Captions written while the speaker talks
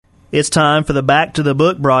It's time for the Back to the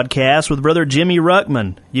Book broadcast with Brother Jimmy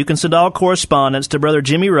Ruckman. You can send all correspondence to Brother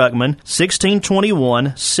Jimmy Ruckman,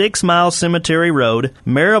 1621 6 Mile Cemetery Road,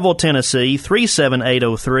 Maryville, Tennessee,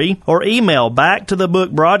 37803, or email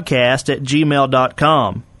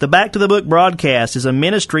backtothebookbroadcast@gmail.com. The Back to the Book broadcast is a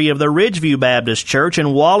ministry of the Ridgeview Baptist Church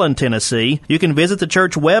in Walland, Tennessee. You can visit the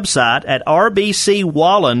church website at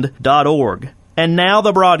rbcwalland.org. And now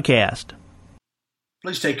the broadcast.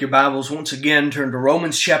 Please take your Bibles once again, turn to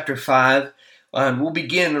Romans chapter 5, and we'll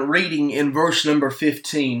begin reading in verse number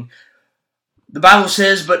 15. The Bible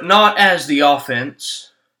says, "But not as the offense,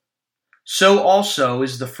 so also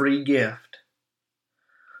is the free gift.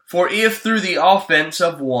 For if through the offense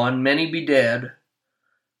of one many be dead,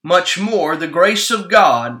 much more the grace of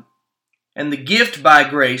God and the gift by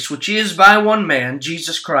grace, which is by one man,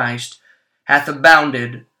 Jesus Christ, hath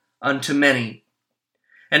abounded unto many.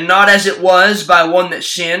 And not as it was by one that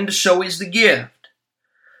sinned, so is the gift.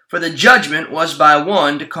 For the judgment was by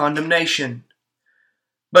one to condemnation.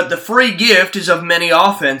 But the free gift is of many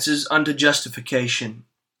offenses unto justification.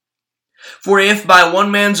 For if by one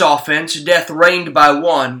man's offense death reigned by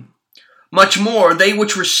one, much more they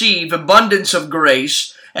which receive abundance of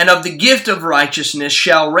grace and of the gift of righteousness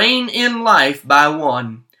shall reign in life by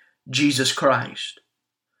one, Jesus Christ.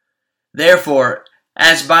 Therefore,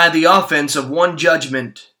 as by the offense of one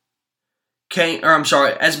judgment came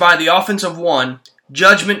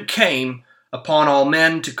upon all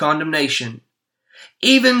men to condemnation,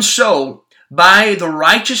 even so by the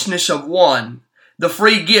righteousness of one the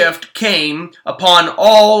free gift came upon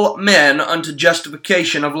all men unto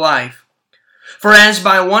justification of life. For as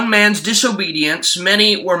by one man's disobedience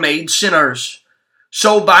many were made sinners,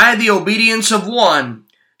 so by the obedience of one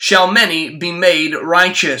shall many be made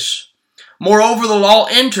righteous. Moreover, the law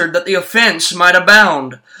entered that the offense might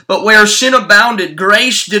abound. But where sin abounded,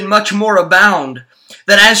 grace did much more abound,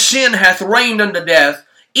 that as sin hath reigned unto death,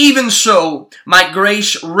 even so might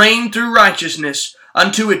grace reign through righteousness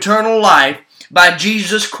unto eternal life by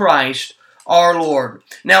Jesus Christ our Lord."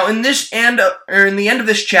 Now, in the end of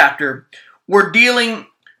this chapter, we're dealing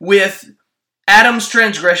with Adam's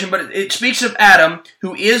transgression, but it speaks of Adam,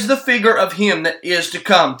 who is the figure of him that is to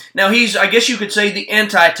come. Now, he's, I guess you could say, the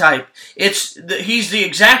antitype. He's the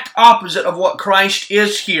exact opposite of what Christ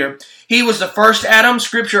is here. He was the first Adam.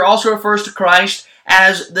 Scripture also refers to Christ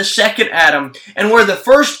as the second Adam. And where the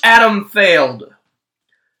first Adam failed,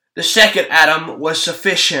 the second Adam was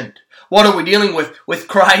sufficient. What are we dealing with? With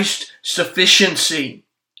Christ's sufficiency.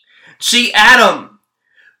 See, Adam,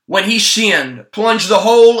 when he sinned, plunged the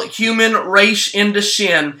whole human race into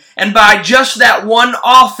sin. And by just that one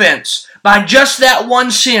offense, by just that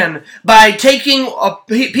one sin, by taking a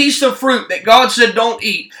piece of fruit that God said don't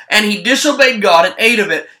eat, and he disobeyed God and ate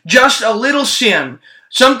of it, just a little sin,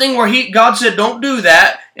 something where God said don't do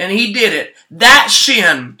that, and he did it. That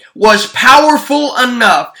sin was powerful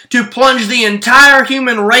enough to plunge the entire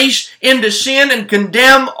human race into sin and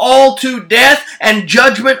condemn all to death and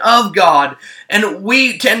judgment of God. And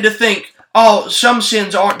we tend to think, oh, some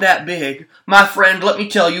sins aren't that big. My friend, let me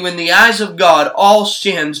tell you, in the eyes of God, all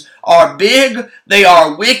sins are big, they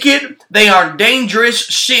are wicked, they are dangerous.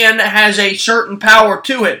 Sin has a certain power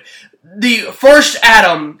to it. The first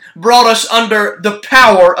Adam brought us under the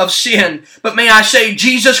power of sin. But may I say,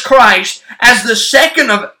 Jesus Christ, as the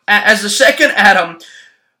second Adam,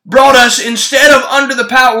 brought us, instead of under the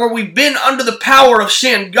power, where we've been under the power of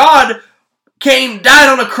sin, God came, died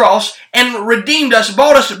on a cross, and redeemed us,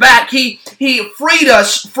 brought us back. He freed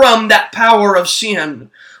us from that power of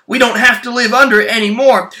sin. We don't have to live under it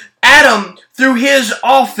anymore. Adam, through his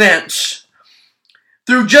offense,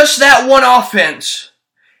 through just that one offense,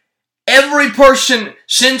 every person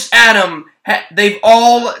since Adam, they've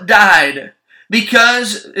all died.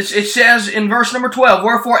 Because it says in verse number 12,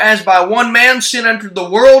 "Wherefore as by one man sin entered the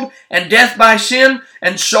world, and death by sin,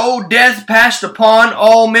 and so death passed upon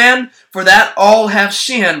all men, for that all have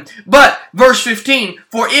sinned." But, verse 15,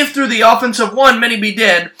 "For if through the offense of one many be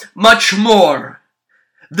dead, much more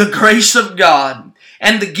the grace of God,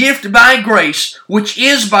 and the gift by grace, which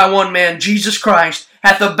is by one man, Jesus Christ,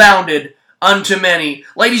 hath abounded unto many."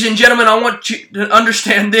 Ladies and gentlemen, I want you to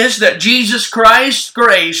understand this, that Jesus Christ's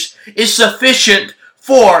grace is sufficient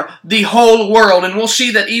for the whole world. And we'll see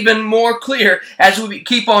that even more clear as we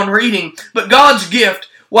keep on reading. But God's gift,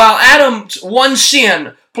 while Adam's one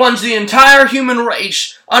sin plunged the entire human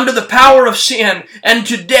race under the power of sin and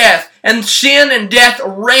to death, and sin and death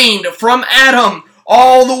reigned from Adam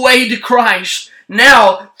all the way to Christ.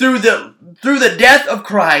 Now, through the death of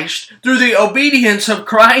Christ, through the obedience of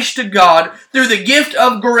Christ to God, through the gift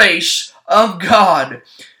of grace of God,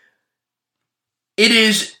 it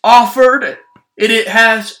is offered it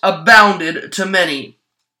has abounded to many.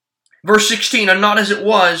 Verse 16, and not as it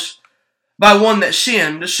was by one that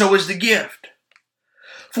sinned, so is the gift.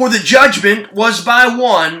 For the judgment was by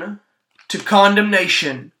one to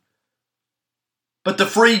condemnation, but the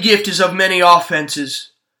free gift is of many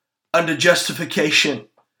offenses unto justification.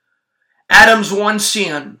 Adam's one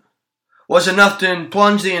sin was enough to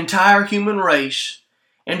plunge the entire human race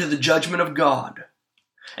into the judgment of God.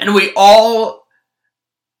 And we all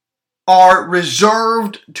are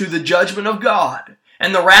reserved to the judgment of God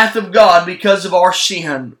and the wrath of God because of our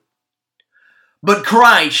sin. But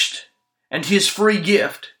Christ and His free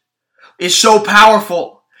gift is so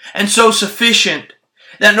powerful and so sufficient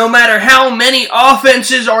that no matter how many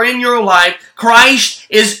offenses are in your life, Christ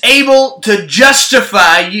is able to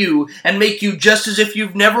justify you and make you just as if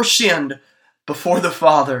you've never sinned before the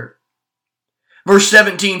Father. Verse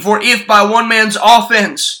 17, for if by one man's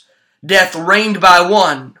offense death reigned by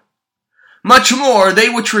one, much more they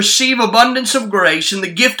which receive abundance of grace and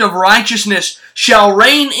the gift of righteousness shall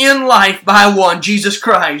reign in life by one, Jesus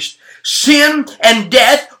Christ. Sin and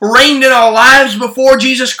death reigned in our lives before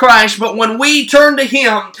Jesus Christ, but when we turn to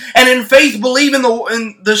Him and in faith believe in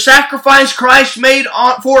the sacrifice Christ made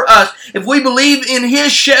for us, if we believe in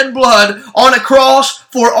His shed blood on a cross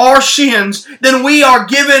for our sins, then we are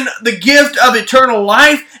given the gift of eternal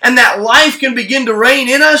life, and that life can begin to reign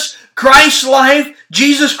in us. Christ's life,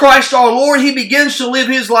 Jesus Christ our Lord, He begins to live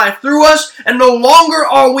His life through us, and no longer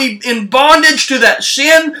are we in bondage to that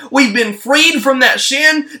sin. We've been freed from that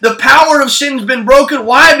sin. The power of sin's been broken.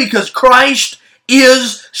 Why? Because Christ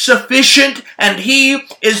is sufficient and He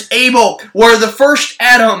is able. Where the first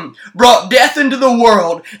Adam brought death into the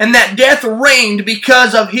world, and that death reigned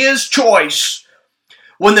because of his choice,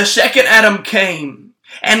 when the second Adam came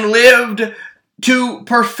and lived to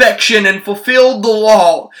perfection and fulfilled the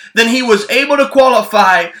law, then he was able to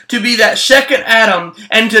qualify to be that second Adam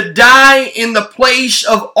and to die in the place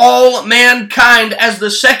of all mankind as the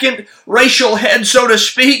second racial head, so to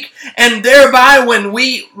speak. And thereby, when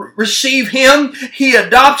we receive Him, He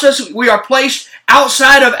adopts us. We are placed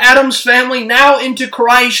outside of Adam's family, now into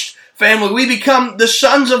Christ's family. We become the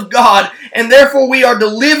sons of God, and therefore we are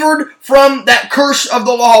delivered from that curse of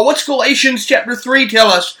the law. What's Galatians chapter 3 tell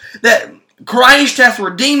us? That Christ hath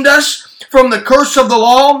redeemed us from the curse of the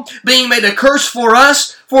law, being made a curse for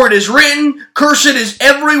us, for it is written, cursed is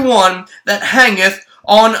every one that hangeth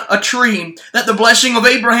on a tree, that the blessing of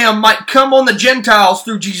Abraham might come on the Gentiles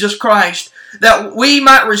through Jesus Christ, that we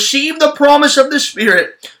might receive the promise of the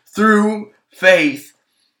Spirit through faith.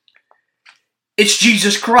 It's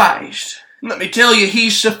Jesus Christ. Let me tell you,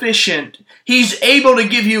 He's sufficient. He's able to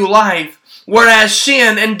give you life. Whereas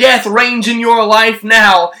sin and death reigns in your life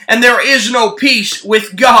now, and there is no peace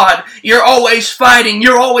with God. You're always fighting.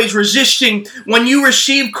 You're always resisting. When you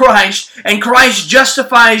receive Christ and Christ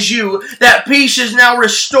justifies you, that peace is now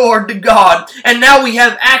restored to God. And now we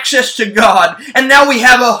have access to God. And now we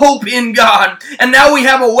have a hope in God. And now we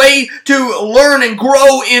have a way to learn and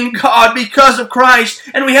grow in God because of Christ.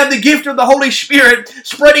 And we have the gift of the Holy Spirit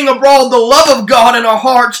spreading abroad the love of God in our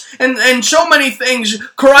hearts. And so many things.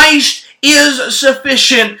 Christ is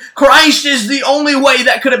sufficient. Christ is the only way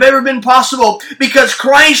that could have ever been possible, because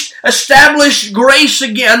Christ established grace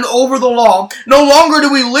again over the law. No longer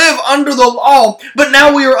do we live under the law, but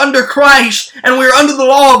now we are under Christ, and we are under the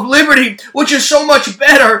law of liberty, which is so much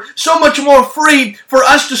better, so much more free for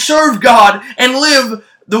us to serve God and live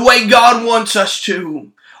the way God wants us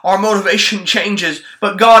to. Our motivation changes,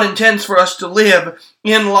 but God intends for us to live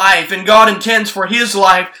in life, and God intends for His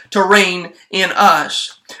life to reign in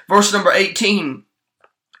us. Verse number 18.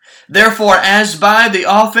 Therefore, as by the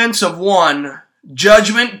offense of one,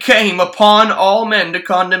 judgment came upon all men to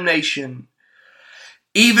condemnation,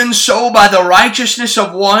 even so by the righteousness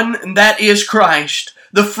of one, that is Christ,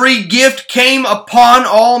 the free gift came upon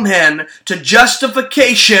all men to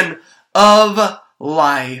justification of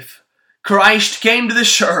life. Christ came to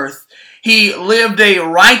this earth. He lived a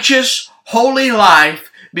righteous, holy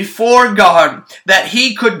life before God, that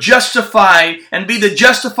He could justify and be the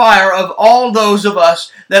justifier of all those of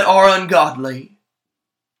us that are ungodly.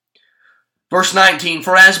 Verse 19,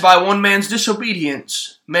 for as by one man's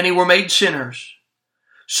disobedience many were made sinners,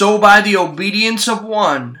 so by the obedience of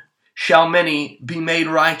one shall many be made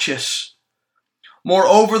righteous.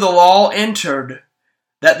 Moreover, the law entered,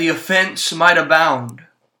 that the offense might abound.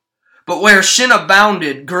 But where sin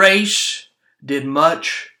abounded, grace did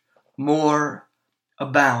much more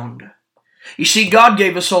abound. You see, God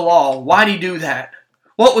gave us a law. Why did He do that?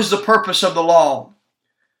 What was the purpose of the law?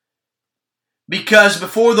 Because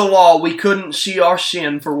before the law, we couldn't see our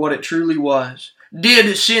sin for what it truly was.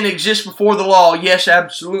 Did sin exist before the law? Yes,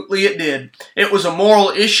 absolutely it did. It was a moral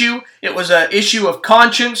issue. It was an issue of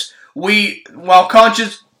conscience. While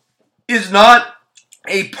conscience is not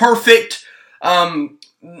a perfect,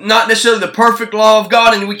 not necessarily the perfect law of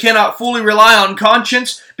God, and we cannot fully rely on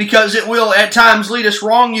conscience because it will at times lead us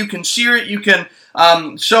wrong. You can sear it. You can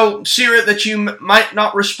so sear it that you might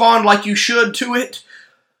not respond like you should to it.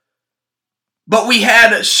 But we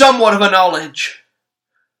had somewhat of a knowledge.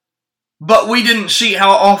 But we didn't see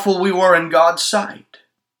how awful we were in God's sight.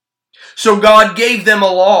 So God gave them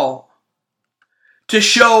a law to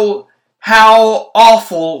show how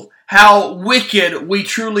awful, how wicked we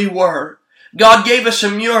truly were. God gave us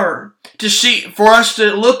a mirror for us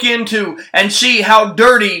to look into and see how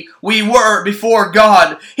dirty we were before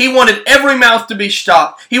God. He wanted every mouth to be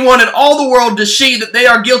stopped. He wanted all the world to see that they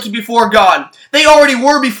are guilty before God. They already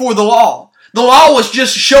were before the law. The law was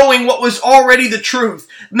just showing what was already the truth.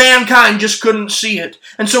 Mankind just couldn't see it.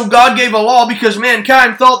 And so God gave a law because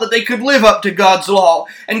mankind thought that they could live up to God's law.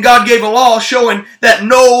 And God gave a law showing that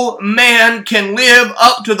no man can live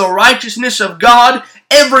up to the righteousness of God.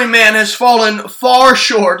 Every man has fallen far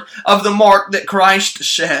short of the mark that Christ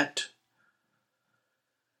set.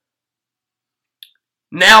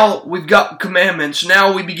 Now we've got commandments.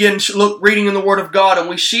 Now we begin reading in the Word of God and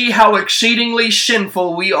we see how exceedingly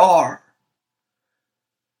sinful we are.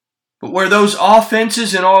 But where those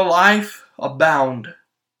offenses in our life abound,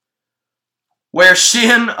 where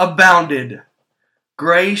sin abounded,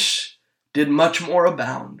 grace did much more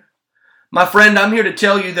abound. My friend, I'm here to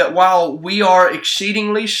tell you that while we are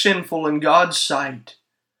exceedingly sinful in God's sight,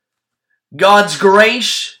 God's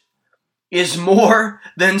grace is more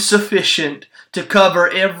than sufficient to cover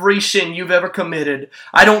every sin you've ever committed.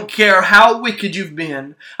 I don't care how wicked you've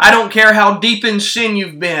been. I don't care how deep in sin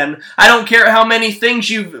you've been. I don't care how many things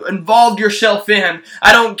you've involved yourself in.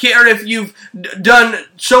 I don't care if you've done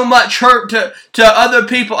so much hurt to other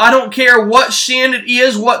people. I don't care what sin it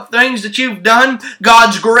is, what things that you've done.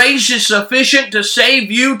 God's grace is sufficient to save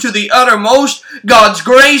you to the uttermost. God's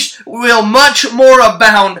grace will much more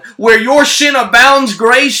abound. Where your sin abounds,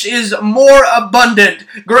 grace is more abundant.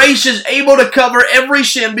 Grace is able to cover every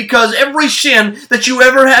sin, because every sin that you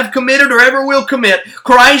ever have committed or ever will commit,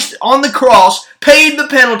 Christ on the cross paid the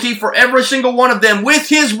penalty for every single one of them with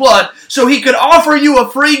His blood, so He could offer you a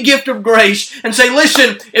free gift of grace and say,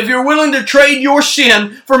 listen, if you're willing to trade your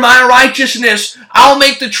sin for my righteousness, I'll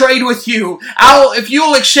make the trade with you. If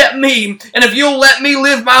you'll accept me, and if you'll let me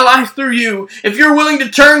live my life through you, if you're willing to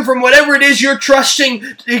turn from whatever it is you're trusting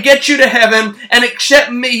to get you to heaven and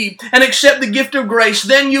accept me and accept the gift of grace,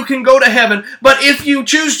 then you can go to heaven. But if you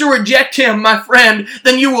choose to reject Him, my friend,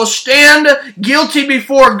 then you will stand guilty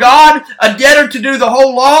before God, a debtor to do the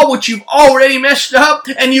whole law, which you've already messed up,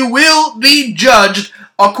 and you will be judged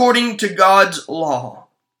according to God's law.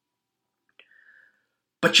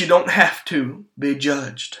 But you don't have to be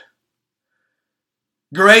judged.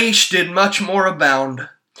 Grace did much more abound,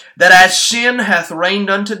 that as sin hath reigned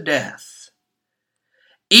unto death,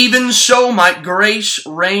 even so might grace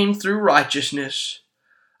reign through righteousness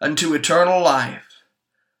unto eternal life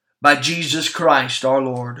by Jesus Christ our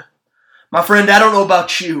Lord. My friend, I don't know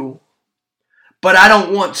about you, but I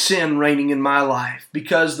don't want sin reigning in my life,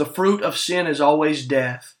 because the fruit of sin is always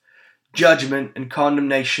death, judgment, and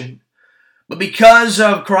condemnation. But because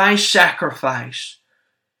of Christ's sacrifice,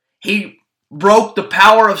 He broke the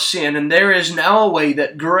power of sin, and there is now a way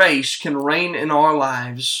that grace can reign in our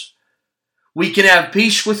lives. We can have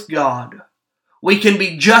peace with God. We can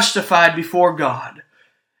be justified before God.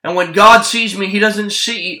 And when God sees me, He doesn't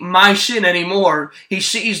see my sin anymore. He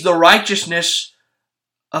sees the righteousness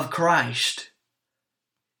of Christ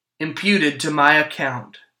imputed to my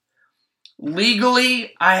account.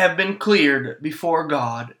 Legally, I have been cleared before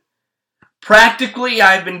God. Practically,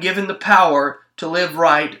 I have been given the power to live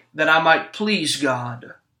right, that I might please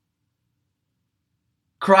God.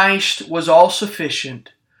 Christ was all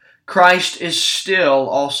sufficient. Christ is still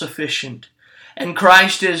all sufficient. And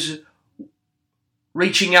Christ is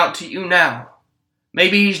reaching out to you now.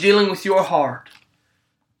 Maybe He's dealing with your heart.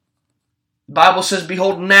 The Bible says,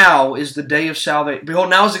 behold, now is the day of salvation. Behold,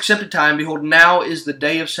 now is the accepted time. Behold, now is the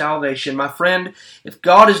day of salvation. My friend, if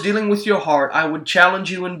God is dealing with your heart, I would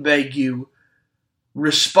challenge you and beg you,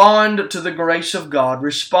 respond to the grace of God.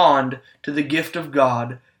 Respond to the gift of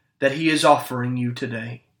God that He is offering you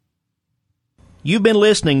today. You've been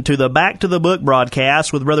listening to the Back to the Book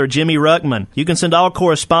broadcast with Brother Jimmy Ruckman. You can send all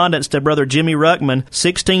correspondence to Brother Jimmy Ruckman,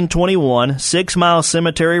 1621 6 Mile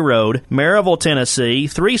Cemetery Road, Maryville, Tennessee,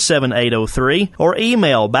 37803, or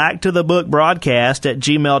email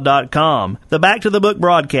backtothebookbroadcast@gmail.com. The Back to the Book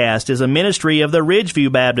broadcast is a ministry of the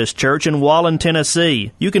Ridgeview Baptist Church in Wallen,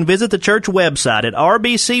 Tennessee. You can visit the church website at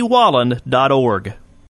rbcwallen.org.